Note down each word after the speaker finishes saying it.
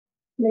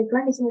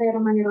Baiklah,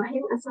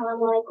 bismillahirrahmanirrahim.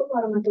 Assalamualaikum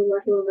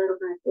warahmatullahi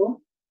wabarakatuh.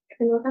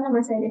 Perkenalkan,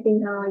 nama saya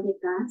Devinka.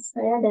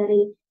 Saya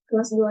dari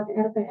kelas 2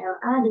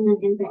 TRPLA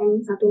dengan NPM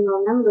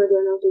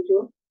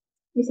 1062207.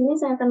 Di sini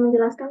saya akan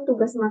menjelaskan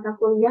tugas mata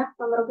kuliah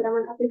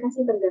pemrograman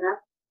aplikasi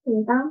bergerak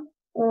tentang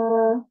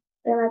eh,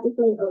 relative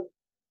layout.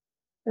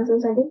 Langsung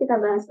saja kita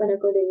bahas pada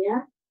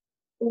kodenya.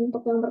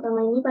 Untuk yang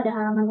pertama ini pada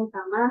halaman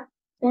utama,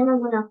 saya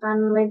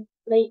menggunakan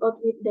layout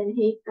width dan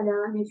height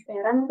adalah match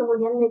parent,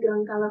 kemudian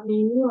background color-nya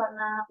ini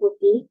warna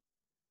putih,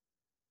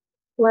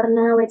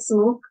 warna white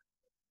smoke.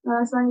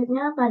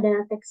 Selanjutnya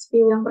pada text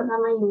view yang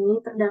pertama ini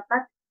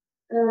terdapat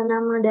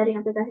nama dari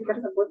aplikasi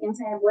tersebut yang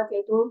saya buat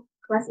yaitu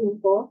kelas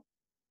info.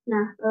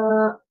 Nah,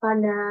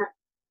 pada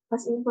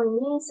kelas info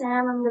ini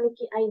saya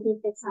memiliki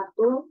ID text 1,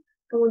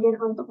 kemudian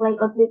untuk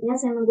layout width-nya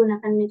saya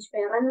menggunakan match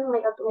parent,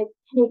 layout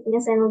height-nya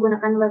saya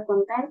menggunakan web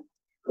content.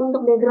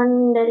 Untuk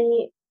background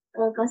dari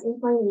kelas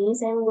info ini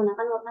saya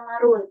menggunakan warna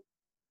marun.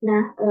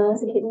 Nah,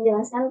 sedikit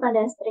menjelaskan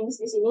pada strings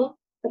di sini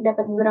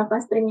terdapat beberapa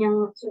string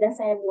yang sudah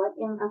saya buat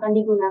yang akan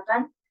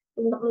digunakan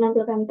untuk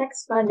menampilkan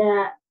teks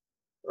pada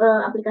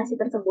aplikasi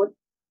tersebut.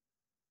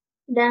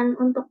 Dan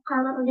untuk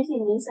color di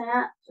sini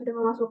saya sudah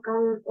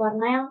memasukkan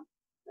warna yang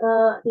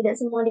tidak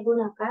semua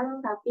digunakan,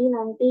 tapi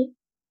nanti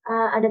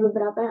ada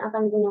beberapa yang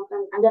akan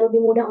digunakan agar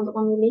lebih mudah untuk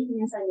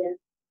memilihnya saja.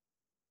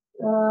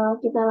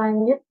 Kita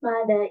lanjut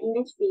pada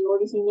image view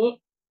di sini.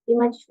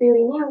 Image view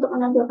ini untuk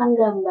menampilkan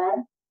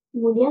gambar.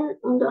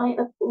 Kemudian untuk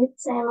layout width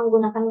saya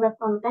menggunakan web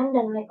content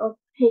dan layout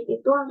height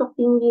itu untuk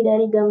tinggi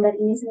dari gambar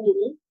ini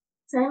sendiri.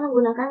 Saya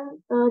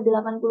menggunakan 80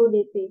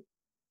 dp.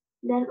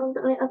 Dan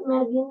untuk layout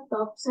margin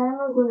top saya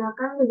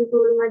menggunakan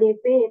 75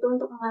 dp yaitu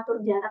untuk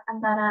mengatur jarak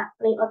antara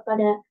layout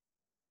pada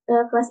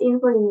kelas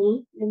info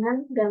ini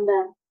dengan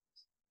gambar.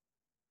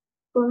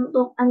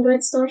 Untuk Android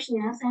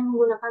source-nya saya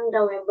menggunakan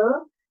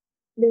drawable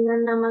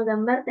dengan nama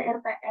gambar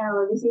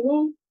TRPL. Di sini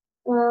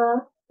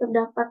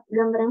terdapat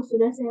gambar yang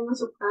sudah saya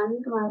masukkan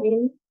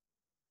kemarin.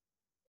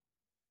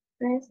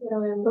 Press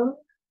drawable.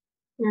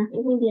 Nah,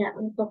 ini dia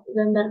untuk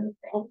gambar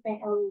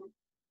TRPL-nya.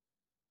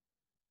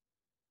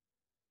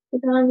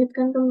 Kita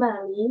lanjutkan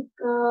kembali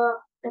ke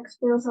text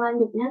field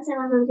selanjutnya.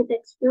 Saya memiliki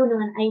text field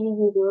dengan ID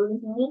judul. Di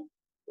sini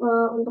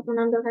untuk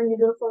menampilkan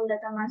judul form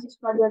data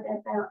mahasiswa 2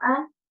 TRPLA.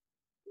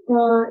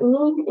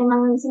 Ini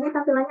emang di sini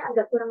tampilannya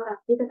agak kurang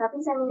rapi,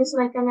 tetapi saya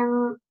menyesuaikan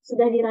yang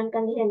sudah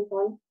dirankan di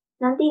handphone.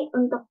 Nanti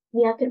untuk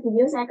di akhir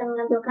video saya akan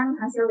menampilkan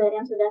hasil dari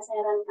yang sudah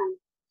saya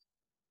rankan.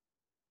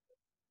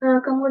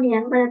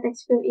 Kemudian pada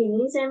text field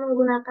ini saya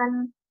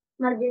menggunakan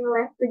margin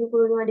left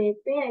 75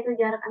 dp yaitu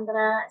jarak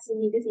antara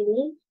sini ke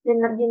sini, dan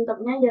margin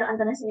topnya jarak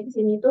antara sini ke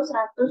sini itu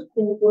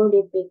 170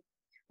 dp.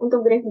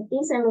 Untuk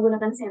gravity saya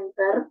menggunakan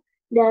center,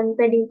 dan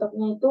padding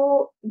topnya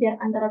itu jarak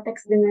antara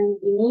teks dengan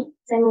ini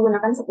saya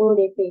menggunakan 10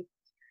 dp.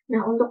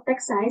 Nah, untuk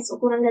text size,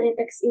 ukuran dari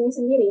teks ini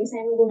sendiri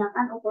saya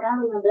menggunakan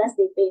ukuran 15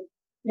 dp.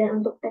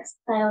 Dan untuk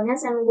text stylenya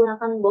saya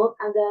menggunakan bold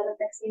agar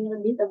teks ini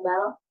lebih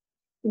tebal.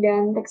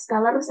 Dan text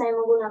color saya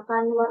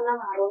menggunakan warna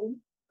marun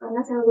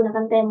karena saya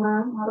menggunakan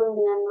tema marun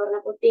dengan warna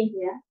putih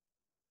ya.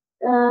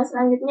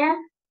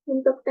 Selanjutnya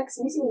untuk teks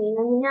di sini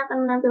nantinya akan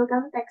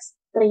menampilkan teks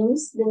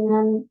strings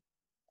dengan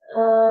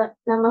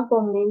nama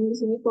form name.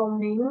 Di sini form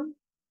name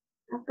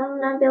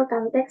akan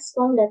menampilkan teks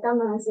form data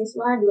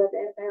mahasiswa 2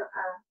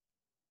 TRPLA.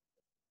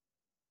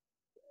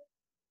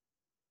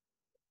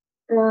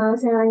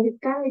 Saya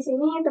lanjutkan di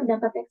sini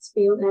terdapat text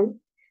view kan.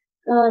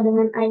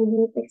 Dengan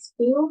ID text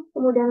view,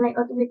 kemudian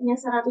layout width-nya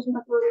 145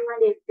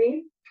 dp,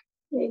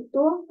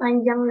 yaitu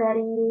panjang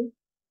dari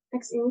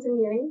teks ini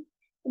sendiri,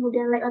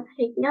 kemudian layout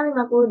height-nya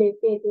 50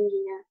 dp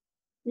tingginya.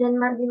 Dan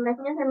margin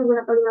left-nya saya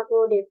menggunakan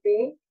 50 dp,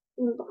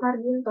 untuk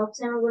margin top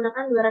saya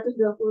menggunakan 220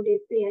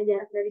 dp ya,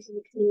 jarak dari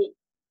sini ke sini.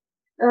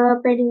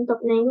 Padding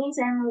top-nya ini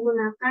saya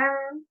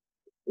menggunakan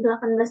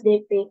 18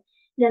 dp,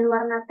 dan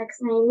warna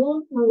teksnya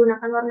ini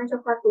menggunakan warna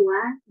coklat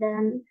tua,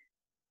 dan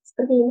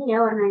seperti ini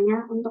ya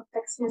warnanya. Untuk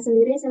teksnya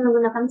sendiri saya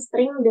menggunakan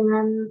string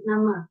dengan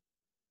nama.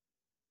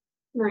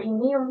 Nah,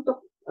 ini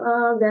untuk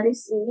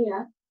garis ini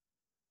ya.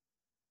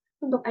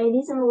 Untuk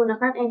ID saya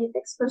menggunakan ID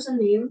text person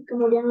name,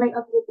 kemudian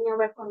layout width-nya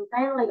web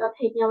content, layout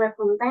height-nya web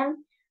content,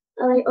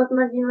 layout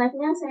margin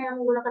left-nya saya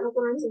menggunakan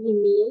ukuran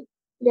segini,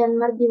 dan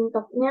margin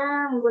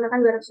top-nya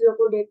menggunakan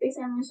 220 dp,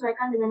 saya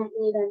menyesuaikan dengan yang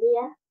ini tadi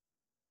ya.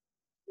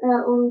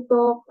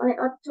 Untuk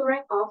layout to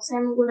rank off,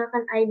 saya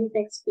menggunakan ID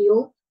text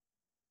view.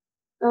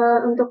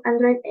 Untuk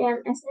Android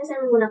EMS-nya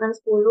saya menggunakan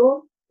 10,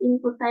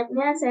 input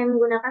type-nya saya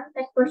menggunakan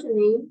tag person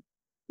name,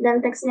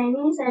 dan teksnya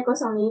ini saya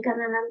kosongi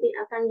karena nanti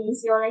akan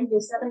diisi oleh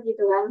user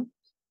gitu kan.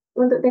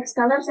 Untuk text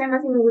color saya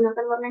masih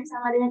menggunakan warna yang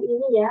sama dengan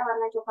ini ya,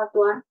 warna coklat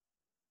tua.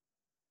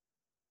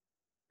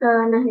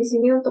 Nah, di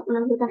sini untuk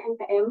menampilkan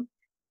NPM,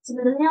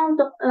 sebenarnya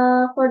untuk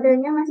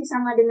kodenya masih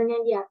sama dengan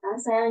yang di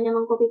atas, saya hanya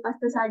mengcopy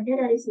paste saja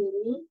dari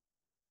sini.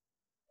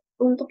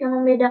 Untuk yang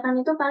membedakan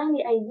itu paling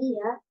di ID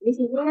ya. Di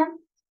sini kan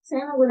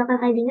saya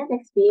menggunakan ID-nya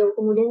text view,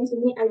 kemudian di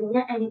sini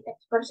ID-nya edit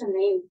text person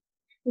name.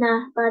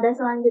 Nah, pada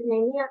selanjutnya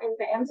ini yang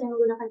NPM saya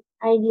menggunakan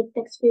ID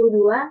text view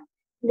 2,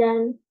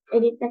 dan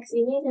edit text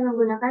ini saya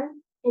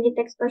menggunakan edit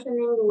text person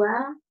yang 2.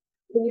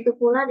 Begitu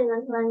pula dengan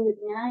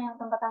selanjutnya, yang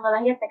tempat tanggal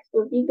lahir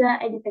tekstur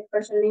 3, edit text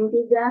person yang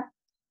 3,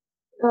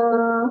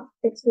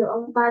 tekstur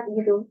 4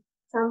 gitu.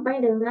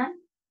 Sampai dengan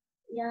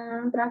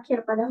yang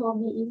terakhir pada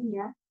hobi ini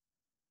ya.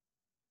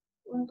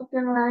 Untuk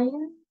yang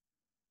lain,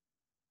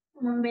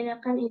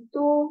 membedakan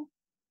itu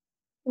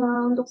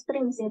untuk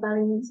string sih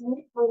paling di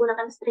sini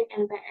menggunakan string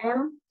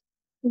npm,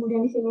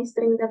 kemudian di sini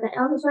string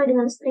ttl sesuai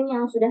dengan string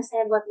yang sudah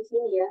saya buat di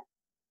sini ya.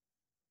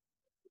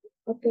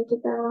 Oke,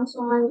 kita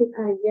langsung lanjut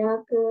aja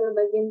ke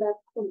bagian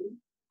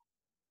button.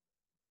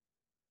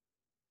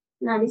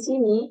 Nah, di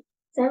sini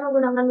saya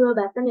menggunakan dua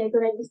button yaitu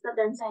register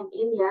dan sign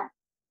in ya.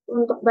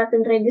 Untuk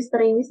button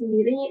register ini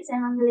sendiri saya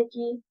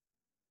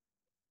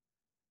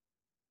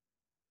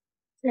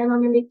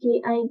memiliki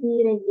ID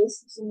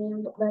regis di sini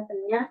untuk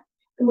buttonnya.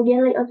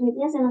 Kemudian layout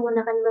width-nya saya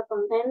menggunakan web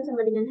content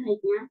sama dengan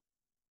height-nya.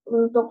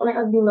 Untuk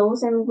layout below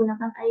saya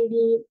menggunakan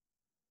ID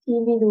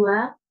CV2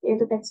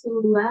 yaitu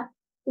tekstur 2.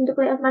 Untuk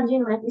layout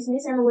margin left di sini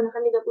saya menggunakan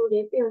 30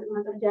 dp untuk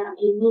mengatur jarak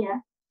ini ya.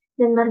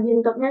 Dan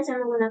margin topnya saya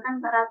menggunakan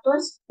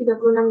 436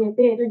 dp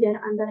yaitu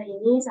jarak antara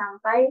ini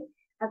sampai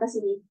atas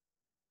ini.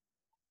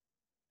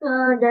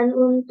 Dan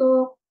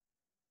untuk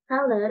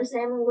color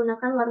saya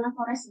menggunakan warna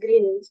forest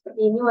green.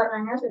 Seperti ini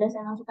warnanya sudah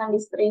saya masukkan di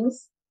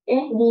strings.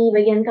 Di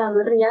bagian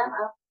color ya.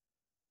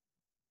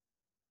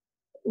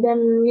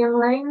 Dan yang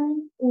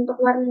lain untuk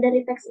warna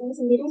dari teks ini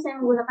sendiri saya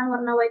menggunakan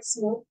warna white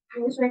smooth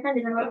menyesuaikan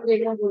dengan warna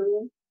background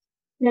dulu.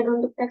 Dan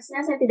untuk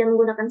teksnya saya tidak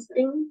menggunakan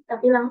string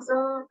tapi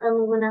langsung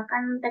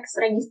menggunakan teks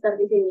register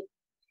di sini.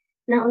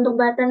 Nah, untuk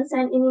button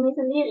sign in ini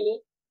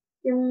sendiri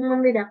yang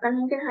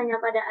membedakan mungkin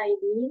hanya pada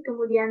ID,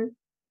 kemudian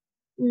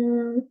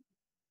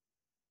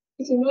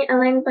di sini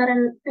align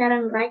parent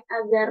right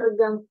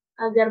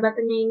agar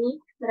buttonnya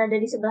ini berada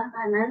di sebelah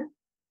kanan.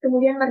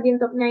 Kemudian margin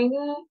topnya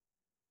ini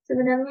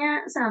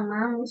sebenarnya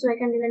sama,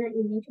 menyesuaikan dengan yang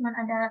ini, cuma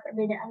ada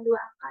perbedaan 2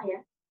 angka ya.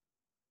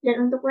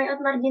 Dan untuk layout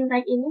margin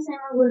right ini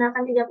saya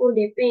menggunakan 30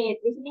 dp.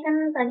 Di sini kan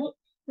tadi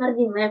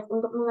margin left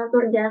untuk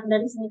mengatur jarak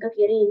dari sini ke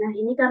kiri. Nah,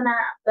 ini karena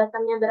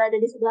buttonnya berada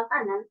di sebelah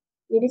kanan,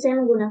 jadi saya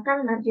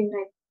menggunakan margin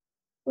right.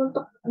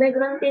 Untuk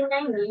background tint-nya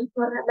ini,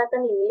 warna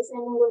button ini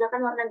saya menggunakan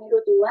warna biru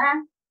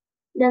tua,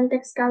 dan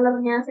text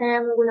color-nya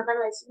saya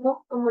menggunakan white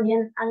smoke,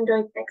 kemudian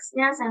Android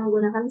text-nya saya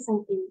menggunakan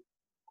sign in.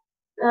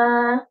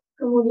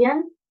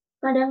 Kemudian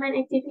pada main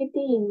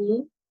activity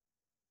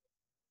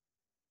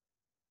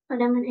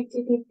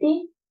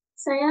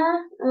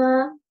saya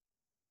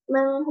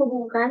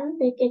menghubungkan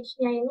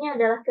package-nya ini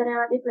adalah ke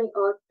relative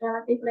layout.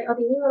 Relative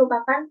layout ini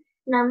merupakan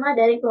nama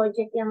dari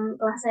project yang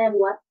telah saya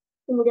buat.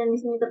 Kemudian di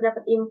sini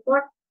terdapat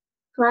import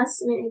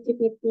class main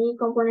activity,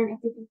 komponen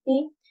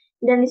activity,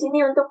 dan di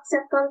sini untuk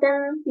set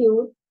content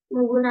view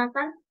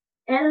menggunakan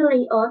r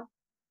layout,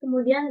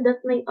 kemudian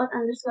dot layout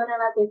underscore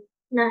relative.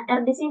 Nah,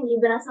 r di sini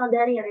berasal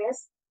dari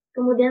res,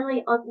 kemudian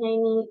layout-nya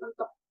ini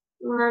untuk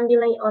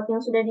mengambil layout yang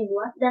sudah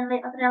dibuat, dan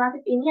layout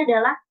relatif ini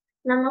adalah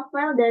nama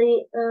file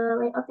dari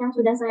layout yang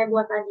sudah saya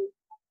buat tadi.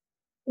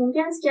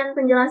 Mungkin sekian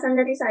penjelasan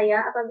dari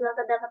saya. Apabila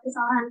terdapat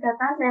kesalahan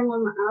kata, saya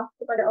mohon maaf.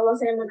 Kepada Allah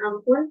saya mohon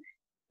ampun.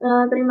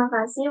 Terima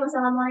kasih.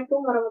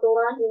 Wassalamualaikum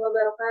warahmatullahi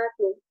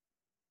wabarakatuh.